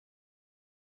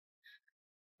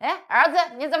哎，儿子，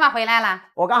你怎么回来了？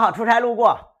我刚好出差路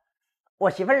过。我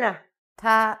媳妇儿呢？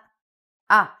她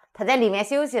在里面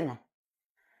休息呢。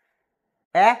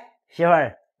哎，媳妇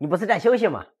儿，你不是在休息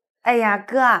吗？哎呀，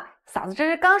哥，嫂子这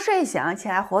是刚睡醒，起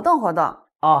来活动活动。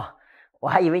哦，我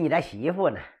还以为你在洗衣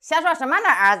服呢。瞎说什么呢，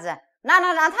儿子？哪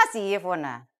能让他洗衣服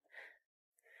呢？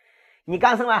你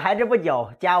刚生完孩子不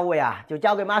久，家务呀就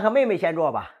交给妈和妹妹先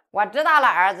做吧。我知道了，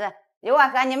儿子，有我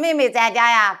和你妹妹在家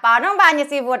呀，保证把你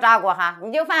媳妇照顾好，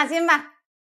你就放心吧。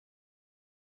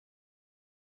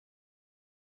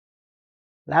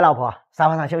来，老婆，沙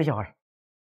发上休息会儿。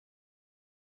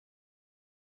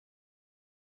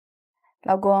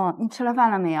老公，你吃了饭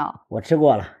了没有？我吃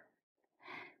过了。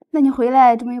那你回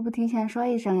来怎么也不提前说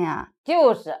一声呀？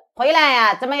就是回来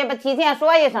呀，怎么也不提前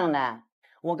说一声呢？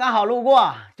我刚好路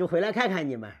过，就回来看看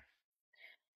你们。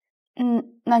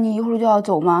那你一会儿就要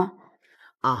走吗？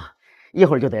啊，一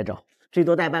会儿就得走，最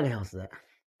多待半个小时。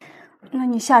那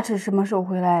你下次什么时候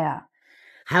回来呀？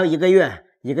还有1个月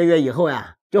，1个月以后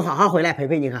呀，就好好回来陪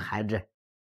陪你和孩子。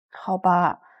好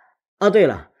吧。哦，对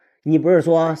了，你不是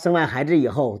说生完孩子以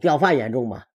后掉发严重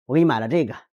吗？我给你买了这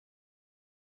个。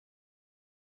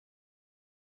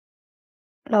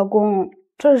老公，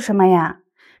这是什么呀？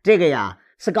这个呀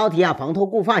是高提亚防脱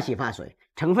固发洗发水，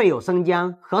成分有生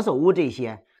姜、何首乌这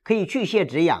些，可以去屑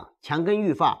止痒、强根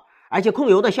育发，而且控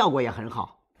油的效果也很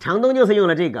好。长冬就是用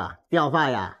了这个，掉发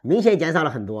呀明显减少了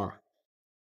很多。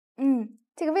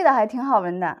这个味道还挺好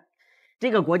闻的。这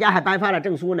个国家还颁发了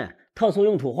证书呢，特殊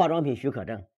用途化妆品许可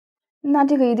证。那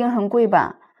这个一定很贵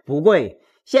吧？不贵，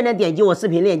现在点击我视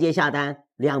频链接下单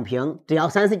，2瓶只要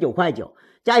39.9块，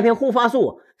加1瓶护发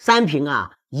素，3瓶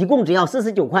啊，一共只要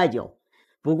49.9块。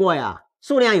不过呀，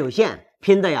数量有限，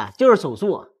拼的呀就是手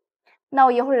速。那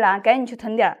我一会儿啊，赶紧去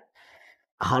囤点儿。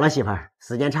好了，媳妇儿，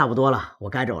时间差不多了，我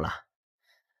该走了。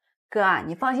哥，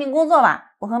你放心工作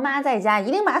吧，我和妈在家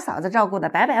一定把嫂子照顾得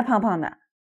白白胖胖的。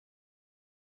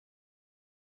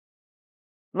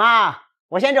妈，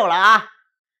我先走了啊。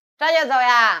这就走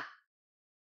呀？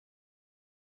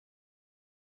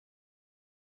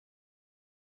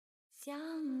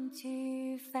相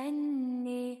聚分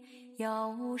离，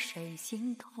有谁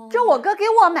心痛？这我哥给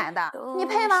我买的，你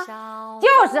配吗？就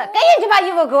是，赶紧去把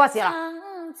衣服给我洗了。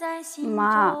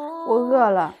妈，我饿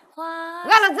了。饿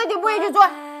了自己不会去做，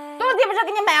东西不是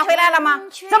给你买回来了吗？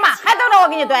怎么还等着我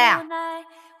给你端呀？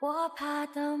我怕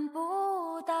等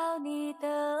不到你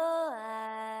的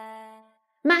爱。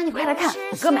妈，你快来看，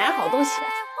我哥买了好东西。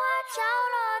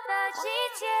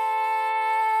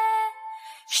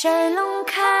谁能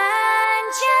看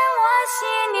见我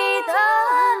心里的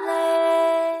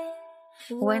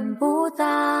泪？闻不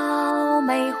到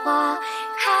梅花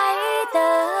开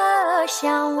的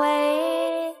香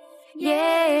味，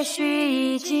也许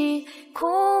已经枯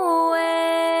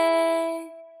萎。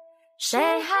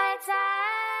谁还在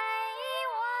意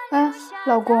我？哎，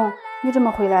老公，你怎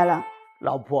么回来了？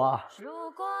老婆，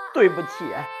对不起，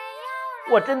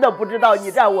我真的不知道你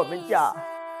在我们家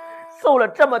受了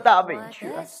这么大委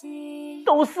屈，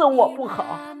都是我不好。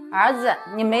儿子，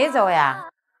你没走呀？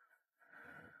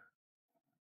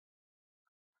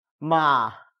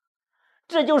妈，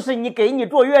这就是你给你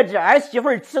坐月子儿媳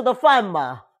妇吃的饭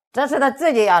吗？这是他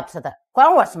自己要吃的，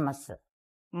关我什么事？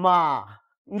妈，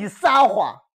你撒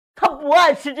谎，他不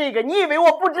爱吃这个，你以为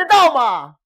我不知道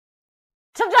吗？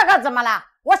吃这个怎么了？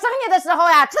我生你的时候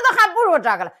呀，吃的还不如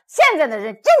这个了。现在的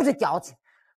人就是矫情。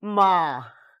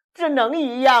妈，这能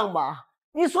一样吗？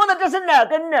你说的这是哪儿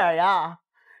跟哪儿呀？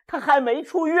他还没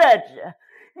出月子，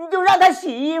你就让他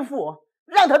洗衣服，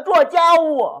让他做家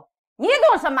务。你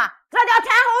懂什么？这叫产后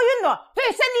运动，对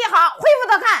身体好，恢复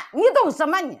的快。你懂什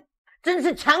么你？真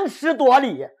是强词夺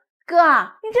理。哥，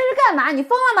你这是干嘛？你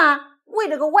疯了吗？为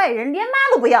了个外人，连妈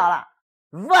都不要了。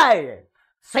外人？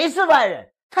谁是外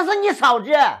人？他是你嫂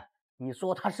子。你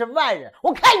说他是外人，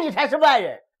我看你才是外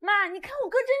人。妈，你看我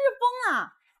哥真是疯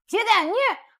了。现在你……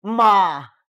妈，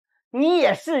你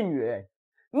也是女人，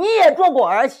你也做过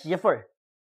儿媳妇儿，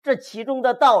这其中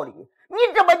的道理你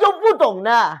怎么就不懂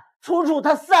呢？楚楚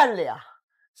她善良，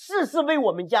事事为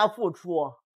我们家付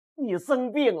出。你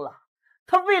生病了，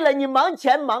她为了你忙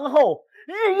前忙后，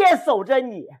日夜守着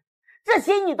你，这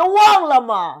些你都忘了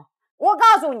吗？我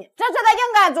告诉你，这是他应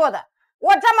该做的。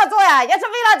我这么做呀，也是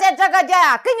为了在这个家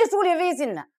呀给你树立威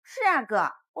信呢。是啊，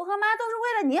哥，我和妈都是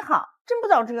为了你好，真不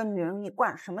知道这个女人你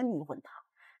灌什么迷魂汤。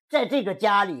在这个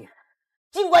家里，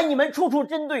尽管你们处处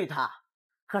针对她，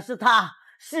可是她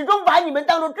始终把你们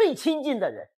当做最亲近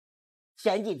的人。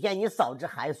前几天你嫂子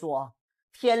还说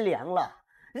天凉了，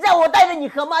让我带着你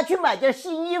和妈去买件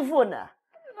新衣服呢。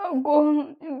老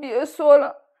公，你别说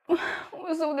了，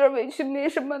我受点委屈没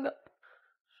什么的。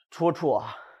楚楚，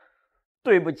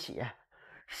对不起，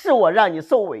是我让你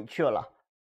受委屈了。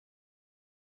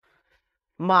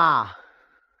妈，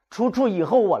楚楚以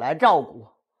后我来照顾，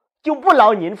就不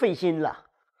劳您费心了。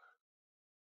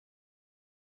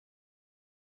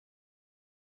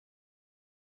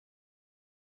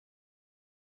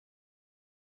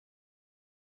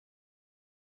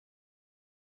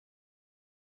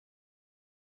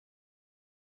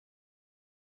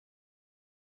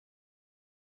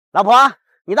老婆，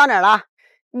你到哪儿了？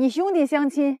你兄弟相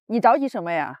亲，你着急什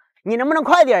么呀？你能不能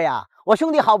快点呀？我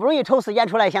兄弟好不容易抽时间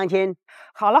出来相亲。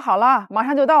好了好了，马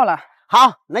上就到了。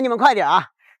好，那你们快点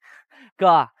啊！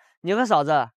哥，你和嫂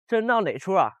子这闹哪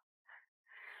出啊？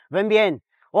文斌，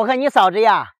我和你嫂子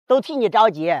呀，都替你着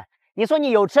急。你说你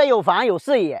有车有房有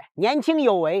事业，年轻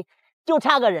有为，就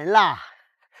差个人了。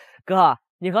哥，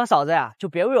你和嫂子呀，就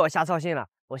别为我瞎操心了。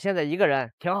我现在一个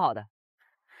人挺好的。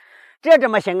这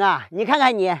怎么行啊？你看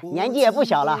看你，年纪也不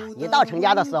小了，也到成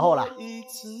家的时候了。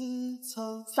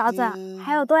嫂子，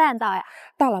还有多远到呀？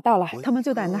到了，他们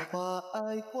就在那儿。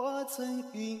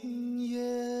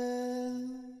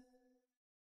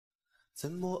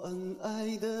怎么恩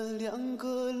爱的两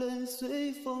个人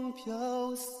随风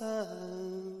飘散，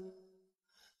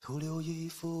徒留一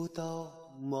幅道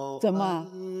貌。怎么，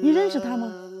你认识他吗？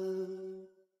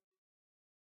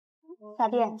小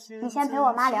弟，你先陪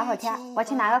我妈聊会儿天，我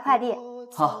去拿个快递。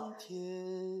好。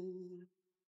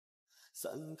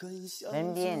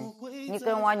文斌，你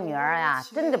跟我女儿呀，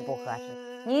真的不合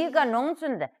适。你一个农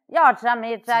村的，要车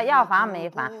没车，要房没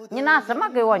房，你拿什么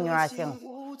给我女儿幸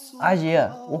福？阿姨，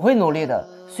我会努力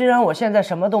的。虽然我现在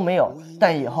什么都没有，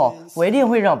但以后我一定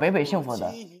会让北北幸福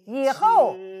的。以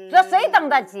后这谁等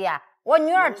得起呀？我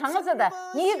女儿城市的，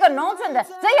你一个农村的，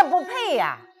这也不配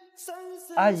呀。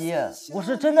阿姨，我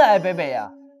是真的爱北北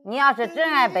呀。你要是真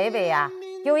爱北北呀，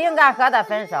就应该和他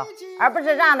分手，而不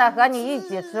是让他和你一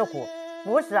起吃苦。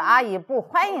不是阿姨不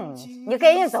欢迎你，你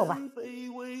赶紧走吧。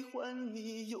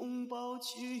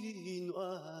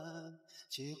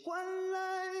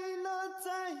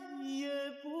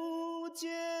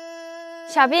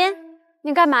小斌，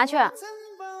你干嘛去？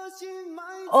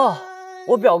哦，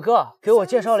我表哥给我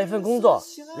介绍了一份工作，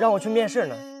让我去面试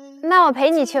呢。那我陪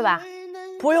你去吧。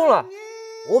不用了，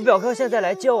我表哥现在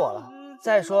来接我了。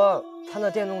再说他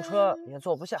那电动车也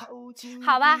坐不下。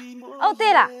好吧。哦，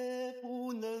对了，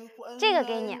这个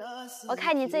给你，我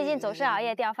看你最近总是熬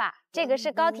夜掉发，这个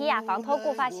是高提雅防脱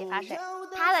固发洗发水，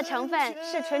它的成分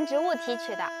是纯植物提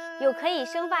取的，有可以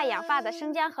生发养发的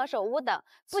生姜何首乌等，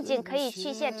不仅可以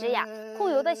去屑止痒，控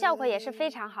油的效果也是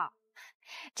非常好。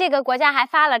这个国家还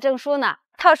发了证书呢，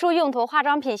特殊用途化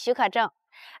妆品许可证。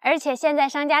而且现在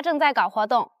商家正在搞活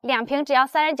动，2瓶只要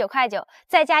39.9块，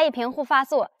再加1瓶护发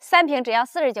素，3瓶只要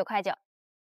49.9块。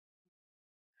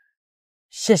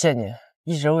谢谢你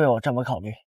一直为我这么考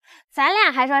虑。咱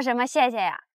俩还说什么谢谢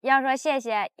呀？要说谢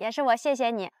谢，也是我谢谢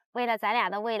你，为了咱俩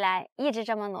的未来一直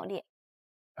这么努力。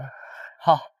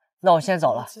好，那我先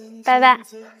走了，拜拜。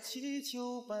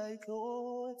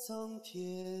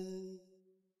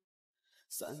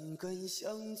3根香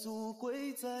烛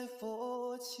跪在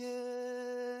佛前，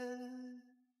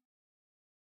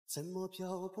怎么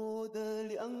漂泊的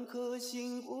2颗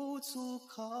心无处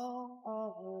靠。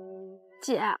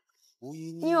姐，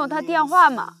你有他电话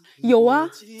吗？有啊，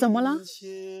怎么了？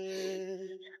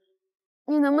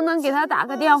你能不能给他打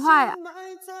个电话呀？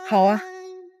好啊。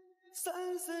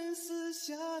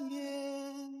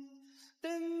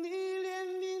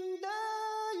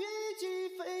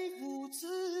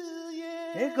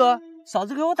哎哥，嫂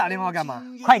子给我打电话干嘛？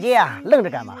快接啊，愣着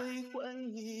干嘛？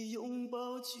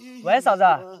喂，嫂子。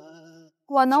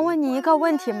我能问你一个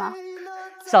问题吗？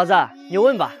嫂子，你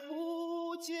问吧。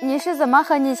你是怎么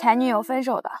和你前女友分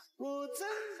手的？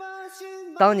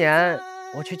当年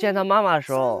我去见他妈妈的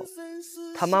时候，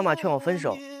他妈妈劝我分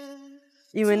手，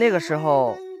因为那个时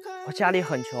候我家里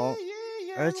很穷，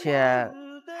而且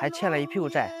还欠了一屁股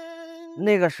债。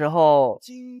那个时候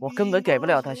我根本给不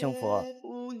了他幸福。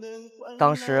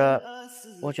当时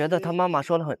我觉得他妈妈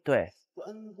说的很对，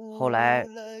后来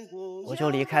我就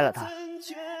离开了他。你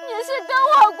是跟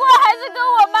我过还是跟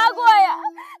我妈过呀？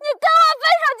你跟我分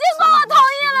手尽管我同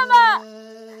意了吗？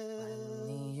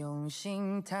你用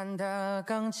心弹的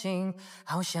钢琴，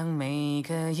好像每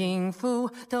个音符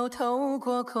都透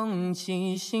过空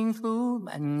气幸福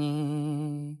满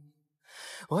你。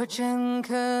我整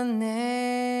颗内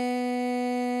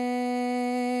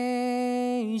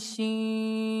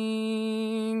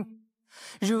心，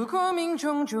如果命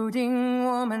中注定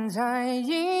我们在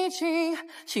一起，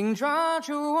请抓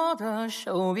住我的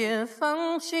手别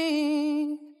放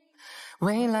弃。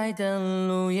未来的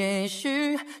路也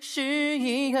许是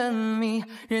一个谜，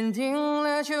认定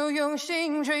了就用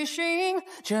心追寻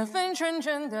这份纯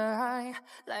真的爱，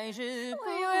来之不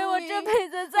易。我以为我这辈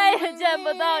子再也见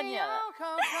不到你了，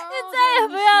你再也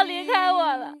不要离开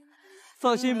我了。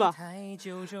放心吧，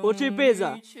我这辈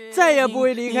子再也不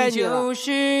会离开你了。就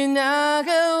是那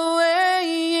个唯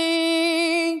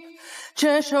一，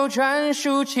这首专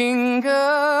属情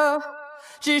歌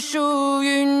只属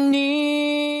于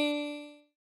你。